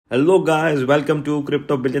Hello guys, welcome to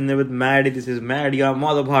Crypto Billionaire with Maddy. This is Maddy. I'm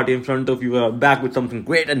all about in front of you. Back with something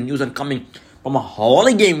great and news and coming from a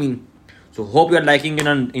Holy Gaming. So hope you are liking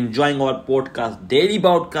and enjoying our podcast, daily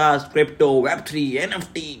podcast, crypto, Web3,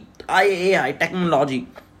 NFT, AI technology.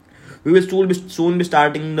 We will soon be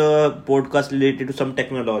starting the podcast related to some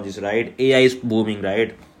technologies, right? AI is booming,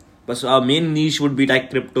 right? But our main niche would be like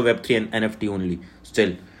crypto, Web3 and NFT only.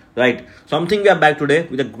 Still. Right. Something we are back today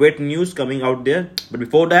with a great news coming out there. But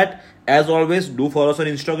before that, as always, do follow us on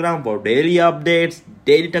Instagram for daily updates,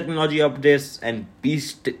 daily technology updates, and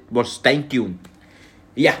stay tuned.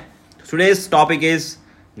 Yeah. Today's topic is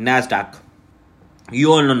Nasdaq.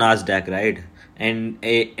 You all know Nasdaq, right?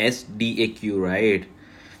 NASDAQ, right?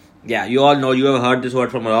 Yeah, you all know, you have heard this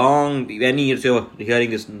word from many years you're hearing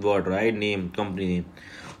this word, right? Company name.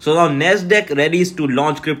 So now Nasdaq Readies to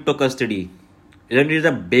launch crypto custody. Isn't it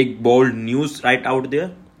a big, bold news right out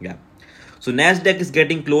there? Yeah. So Nasdaq is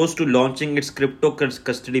getting close to launching its crypto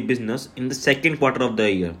custody business in the second quarter of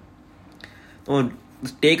the year. So the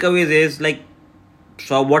takeaways is like,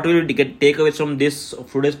 so what will we get takeaways from this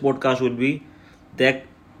today's podcast would be that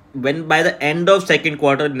when by the end of second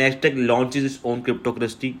quarter, Nasdaq launches its own crypto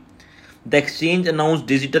custody. The exchange announced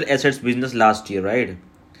digital assets business last year, right?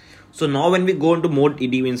 So now when we go into more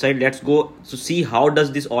deep inside, let's go to see how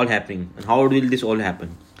does this all happen and how will this all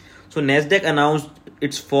happen. So Nasdaq announced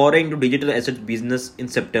its foray into digital assets business in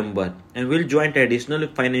September and will join traditional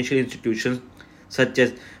financial institutions such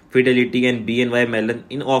as Fidelity and BNY Mellon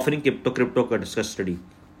in offering crypto custody.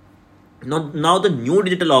 Now the new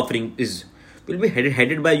digital offering will be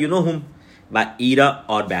headed by whom? By Ira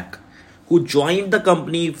Orbach, who joined the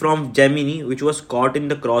company from Gemini, which was caught in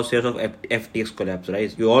the crosshairs of FTX collapse,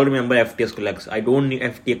 right? You all remember FTX collapse. I don't need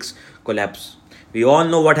FTX collapse. We all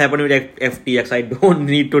know what happened with FTX. I don't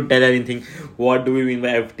need to tell anything. What do we mean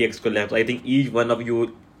by FTX collapse? I think each one of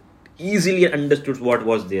you easily understood what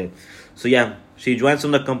was there. So yeah, she joins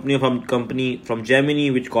from the company from Gemini,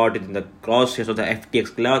 which caught it in the crosshairs of the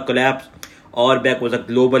FTX collapse. Orbach was a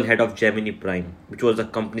global head of Gemini Prime, which was the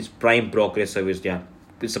company's prime brokerage service. Yeah.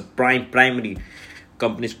 It's a primary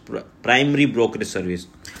company's primary brokerage service.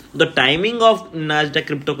 The timing of Nasdaq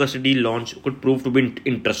crypto custody launch could prove to be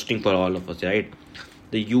interesting for all of us, right?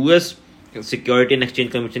 The US Security and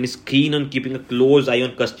Exchange Commission is keen on keeping a close eye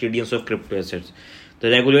on custodians of crypto assets.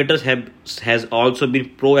 The regulators has also been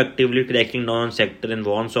proactively tracking down on sector and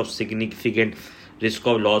warns of significant risk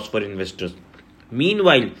of loss for investors.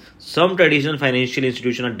 Meanwhile, some traditional financial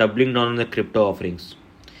institutions are doubling down on the crypto offerings.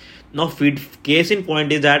 Now, case in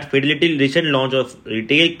point is that Fidelity recent launch of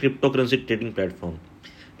retail cryptocurrency trading platform.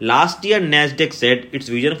 Last year, Nasdaq said its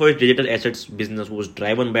vision for its digital assets business was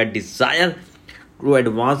driven by a desire to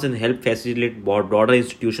advance and help facilitate broader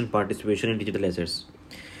institution participation in digital assets.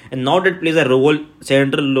 And now that plays a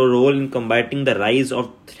central role in combating the rise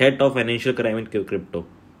of threat of financial crime in crypto.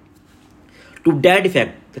 To that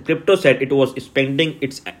effect, the crypto said it was expanding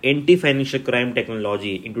its anti-financial crime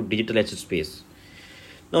technology into digital asset space.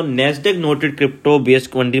 Now, Nasdaq noted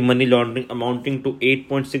crypto-based money laundering amounting to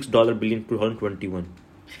 $8.6 billion in 2021.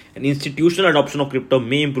 And institutional adoption of crypto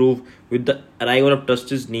may improve with the arrival of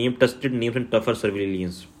trusted names and tougher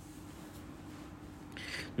surveillance.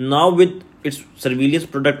 Now, with its surveillance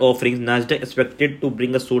product offerings, Nasdaq expected to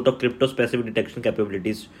bring a sort of crypto-specific detection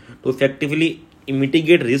capabilities to effectively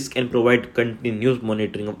mitigate risk and provide continuous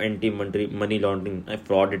monitoring of anti-money laundering,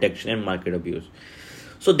 fraud detection, and market abuse.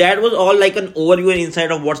 So that was all like an overview and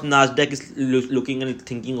insight of what Nasdaq is looking and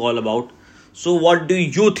thinking all about. So what do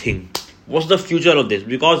you think? What's the future of this?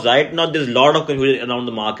 Because right now there's a lot of confusion around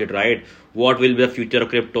the market, right? What will be the future of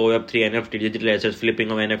crypto, Web3, NFT, digital assets,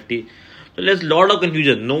 flipping of NFT? So there's a lot of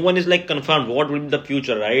confusion. No one is like confirmed what will be the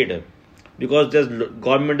future, right? Because there's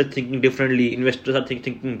government is thinking differently, investors are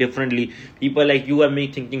thinking differently, people like you and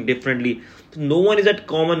me thinking differently. So no one is at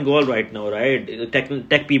common goal right now, right?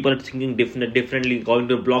 Tech people are thinking differently, going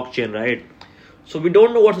to blockchain, right? So we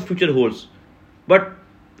don't know what the future holds, but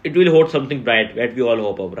it will hold something bright that we all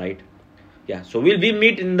hope of, right? Yeah. So we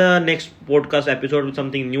meet in the next podcast episode with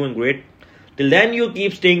something new and great. Till then, you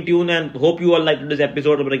keep staying tuned and hope you all liked this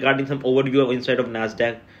episode regarding some overview of inside of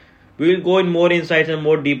Nasdaq. We will go in more insights and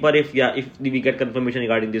more deeper if we get confirmation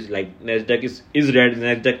regarding this. Like Nasdaq is red,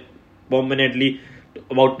 Nasdaq permanently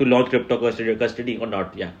about to launch crypto custody or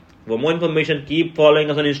not. Yeah. For more information, keep following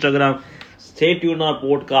us on Instagram. Stay tuned on our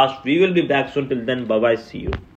podcast. We will be back soon. Till then, bye bye. See you.